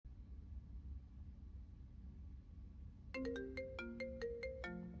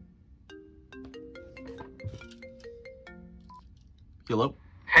Hello?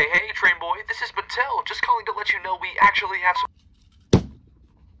 Hey, TrainBoy, this is Mattel, just calling to let you know we actually have some...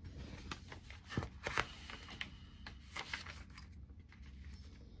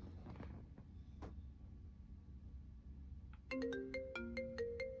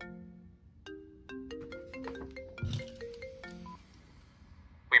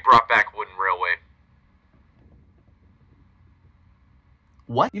 We brought back Wooden Railway.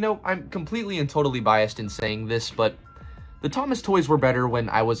 What? You know, I'm completely and totally biased in saying this, but the Thomas toys were better when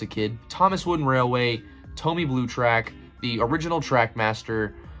I was a kid. Thomas Wooden Railway, Tomy Blue Track, the original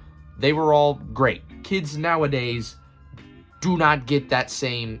Trackmaster, they were all great. Kids nowadays do not get that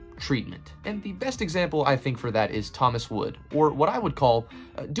same treatment. And the best example, I think, for that is Thomas Wood, or what I would call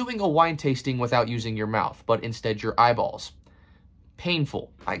doing a wine tasting without using your mouth, but instead your eyeballs. Painful.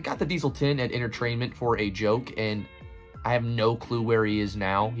 I got the diesel tin at Entertainment for a joke, and I have no clue where he is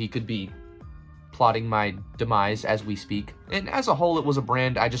now. He could be plotting my demise as we speak. And as a whole, it was a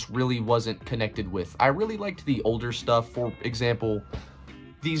brand I just really wasn't connected with. I really liked the older stuff, for example,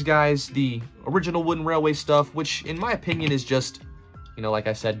 these guys, the original Wooden Railway stuff, which in my opinion is just, you know, like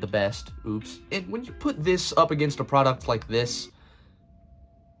I said, the best. Oops. And when you put this up against a product like this,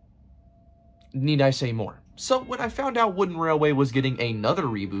 need I say more? So when I found out Wooden Railway was getting another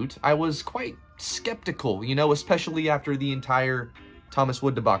reboot, I was quite skeptical, you know, especially after the entire Thomas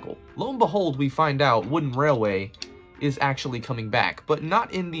Wood debacle. Lo and behold, we find out Wooden Railway is actually coming back, but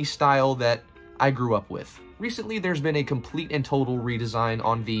not in the style that I grew up with. Recently, there's been a complete and total redesign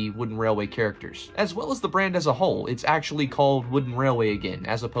on the Wooden Railway characters, as well as the brand as a whole. It's actually called Wooden Railway again,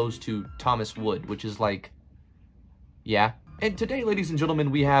 as opposed to Thomas Wood, which is like, yeah. And today, ladies and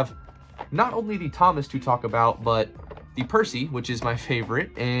gentlemen, we have not only the Thomas to talk about, but the Percy, which is my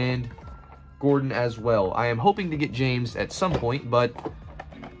favorite, and Gordon as well. I am hoping to get James at some point, but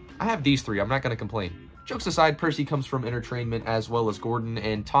I have these three. I'm not going to complain. Jokes aside, Percy comes from Entertainment as well as Gordon,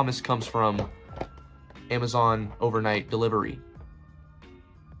 and Thomas comes from Amazon overnight delivery.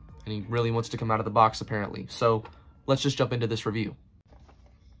 And he really wants to come out of the box, apparently. So let's just jump into this review.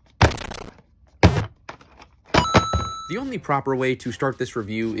 The only proper way to start this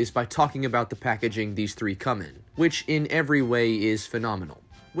review is by talking about the packaging these three come in, which in every way is phenomenal.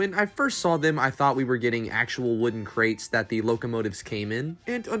 When I first saw them, I thought we were getting actual wooden crates that the locomotives came in,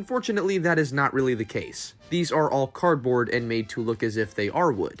 and unfortunately that is not really the case. These are all cardboard and made to look as if they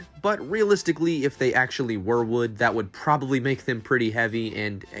are wood. But realistically, if they actually were wood, that would probably make them pretty heavy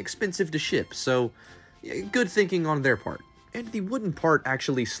and expensive to ship, so good thinking on their part. And the wooden part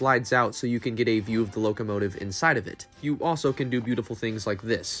actually slides out so you can get a view of the locomotive inside of it. You also can do beautiful things like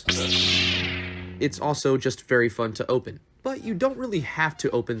this. It's also just very fun to open. But you don't really have to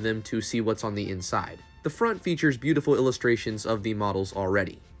open them to see what's on the inside. The front features beautiful illustrations of the models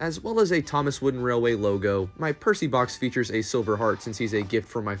already, as well as a Thomas Wooden Railway logo. My Percy box features a silver heart since he's a gift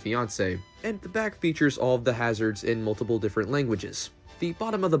from my fiance, and the back features all of the hazards in multiple different languages. The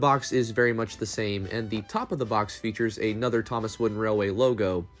bottom of the box is very much the same, and the top of the box features another Thomas Wooden Railway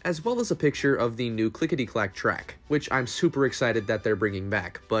logo, as well as a picture of the new Clickety-Clack track, which I'm super excited that they're bringing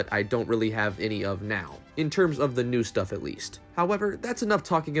back, but I don't really have any of now, in terms of the new stuff at least. However, that's enough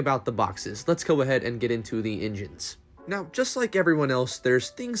talking about the boxes. Let's go ahead and get into the engines. Now, just like everyone else,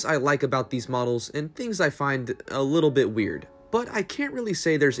 there's things I like about these models and things I find a little bit weird. But I can't really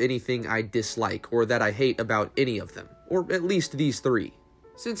say there's anything I dislike or that I hate about any of them, or at least these three.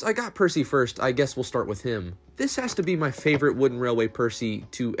 Since I got Percy first, I guess we'll start with him. This has to be my favorite Wooden Railway Percy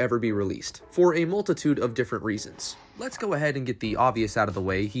to ever be released, for a multitude of different reasons. Let's go ahead and get the obvious out of the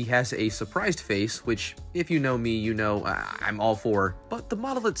way. He has a surprised face, which, if you know me, you know I'm all for, but the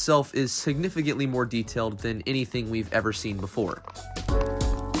model itself is significantly more detailed than anything we've ever seen before.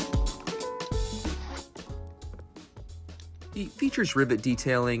 He features rivet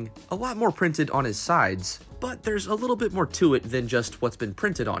detailing, a lot more printed on his sides, but there's a little bit more to it than just what's been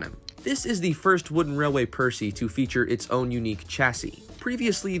printed on him. This is the first Wooden Railway Percy to feature its own unique chassis.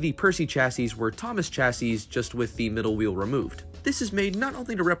 Previously, the Percy chassis were Thomas chassis just with the middle wheel removed. This is made not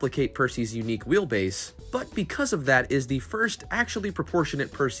only to replicate Percy's unique wheelbase, but because of that is the first actually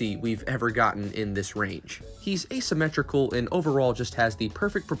proportionate Percy we've ever gotten in this range. He's asymmetrical and overall just has the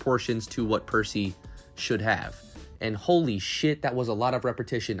perfect proportions to what Percy should have. And holy shit, that was a lot of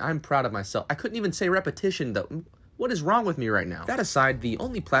repetition. I'm proud of myself. I couldn't even say repetition though. What is wrong with me right now? That aside, the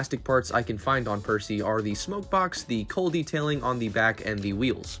only plastic parts I can find on Percy are the smoke box, the coal detailing on the back, and the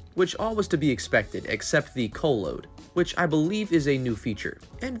wheels, which all was to be expected except the coal load, which I believe is a new feature.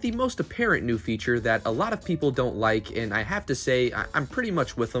 And the most apparent new feature that a lot of people don't like, and I have to say I'm pretty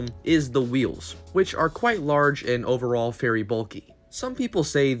much with them, is the wheels, which are quite large and overall very bulky. Some people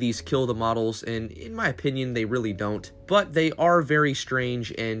say these kill the models, and in my opinion they really don't, but they are very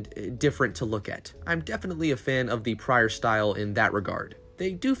strange and different to look at. I'm definitely a fan of the prior style in that regard.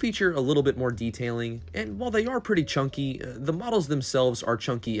 They do feature a little bit more detailing, and while they are pretty chunky, the models themselves are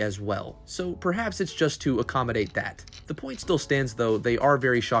chunky as well, so perhaps it's just to accommodate that. The point still stands though, they are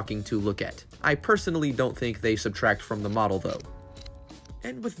very shocking to look at. I personally don't think they subtract from the model though.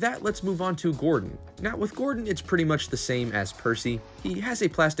 And with that, let's move on to Gordon. Now with Gordon, it's pretty much the same as Percy. He has a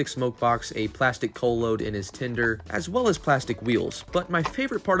plastic smoke box, a plastic coal load in his tender, as well as plastic wheels, but my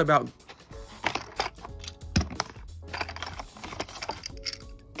favorite part about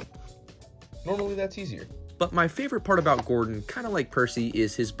Normally that's easier. But my favorite part about Gordon, kinda like Percy,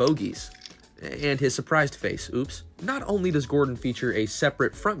 is his bogies. And his surprised face, oops. Not only does Gordon feature a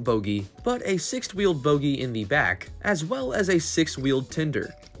separate front bogie, but a 6-wheeled bogie in the back, as well as a 6-wheeled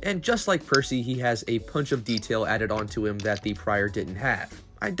tender. And just like Percy, he has a punch of detail added onto him that the prior didn't have.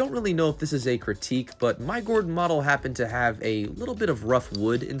 I don't really know if this is a critique, but my Gordon model happened to have a little bit of rough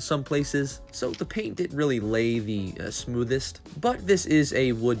wood in some places, so the paint didn't really lay the smoothest. But this is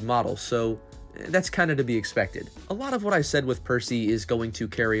a wood model, so that's kind of to be expected. A lot of what I said with Percy is going to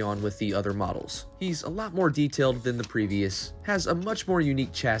carry on with the other models. He's a lot more detailed than the previous, has a much more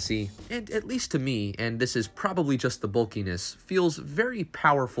unique chassis, and at least to me, and this is probably just the bulkiness, feels very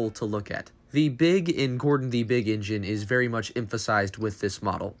powerful to look at. The big in Gordon the Big engine is very much emphasized with this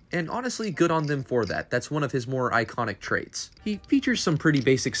model, and honestly good on them for that. That's one of his more iconic traits. He features some pretty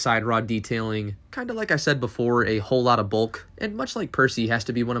basic side rod detailing, kinda like I said before, a whole lot of bulk, and much like Percy, has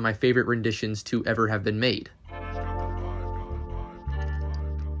to be one of my favorite renditions to ever have been made.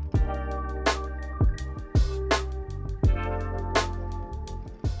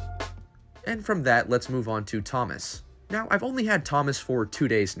 And from that, let's move on to Thomas. Now, I've only had Thomas for 2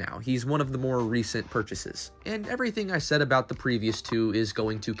 days now. He's one of the more recent purchases. And everything I said about the previous two is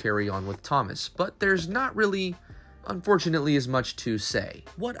going to carry on with Thomas, but there's not really, unfortunately, as much to say.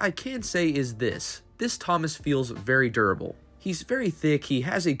 What I can say is this Thomas feels very durable. He's very thick, he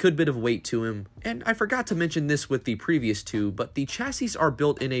has a good bit of weight to him, and I forgot to mention this with the previous two, but the chassis are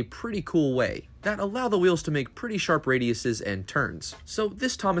built in a pretty cool way that allow the wheels to make pretty sharp radiuses and turns. So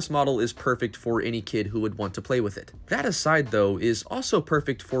this Thomas model is perfect for any kid who would want to play with it. That aside though, is also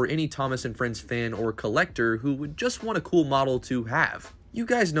perfect for any Thomas and Friends fan or collector who would just want a cool model to have. You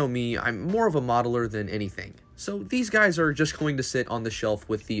guys know me, I'm more of a modeler than anything. So these guys are just going to sit on the shelf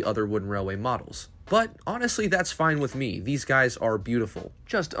with the other Wooden Railway models. But honestly, that's fine with me. These guys are beautiful.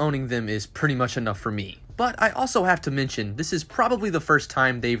 Just owning them is pretty much enough for me. But I also have to mention, this is probably the first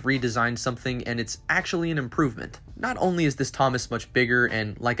time they've redesigned something and it's actually an improvement. Not only is this Thomas much bigger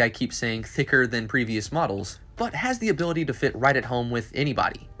and, like I keep saying, thicker than previous models, but has the ability to fit right at home with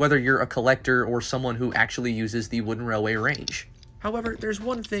anybody, whether you're a collector or someone who actually uses the Wooden Railway range. However, there's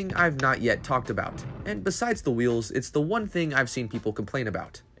one thing I've not yet talked about, and besides the wheels, it's the one thing I've seen people complain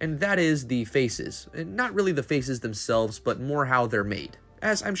about, and that is the faces. And not really the faces themselves, but more how they're made.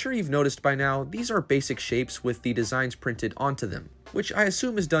 As I'm sure you've noticed by now, these are basic shapes with the designs printed onto them, which I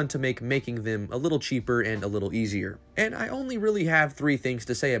assume is done to make making them a little cheaper and a little easier. And I only really have 3 things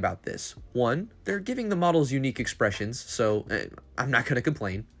to say about this. 1, they're giving the models unique expressions, so I'm not gonna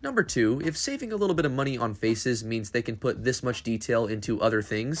complain. Number 2, if saving a little bit of money on faces means they can put this much detail into other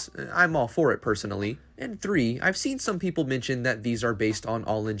things, I'm all for it personally. And 3, I've seen some people mention that these are based on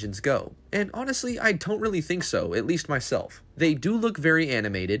All Engines Go. And honestly, I don't really think so, at least myself. They do look very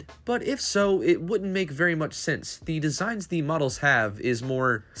animated, but if so, it wouldn't make very much sense. The designs the models have is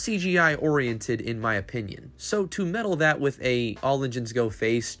more CGI oriented in my opinion. So to meddle that with a All Engines Go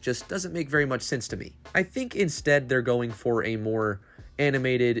face just doesn't make very much sense to me. I think instead they're going for a more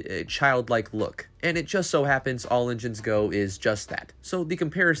animated, childlike look. And it just so happens All Engines Go is just that. So the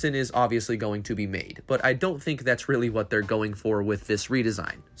comparison is obviously going to be made, but I don't think that's really what they're going for with this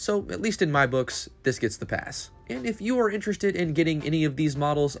redesign. So at least in my books, this gets the pass. And if you are interested in getting any of these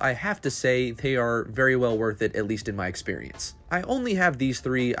models, I have to say they are very well worth it, at least in my experience. I only have these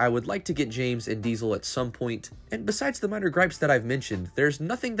 3, I would like to get James and Diesel at some point, and besides the minor gripes that I've mentioned, there's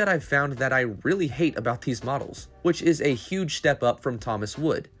nothing that I've found that I really hate about these models, which is a huge step up from Thomas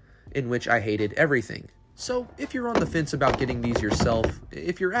Wood, in which I hated everything. So if you're on the fence about getting these yourself,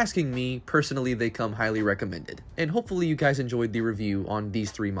 if you're asking me, personally they come highly recommended. And hopefully you guys enjoyed the review on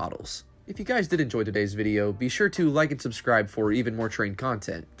these 3 models. If you guys did enjoy today's video, be sure to like and subscribe for even more train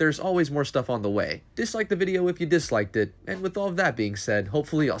content. There's always more stuff on the way. Dislike the video if you disliked it, and with all of that being said,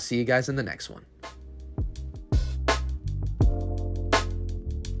 hopefully I'll see you guys in the next one.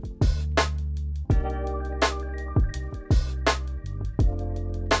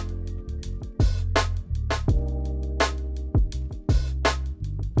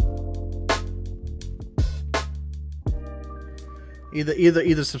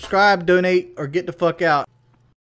 Either subscribe, donate, or get the fuck out.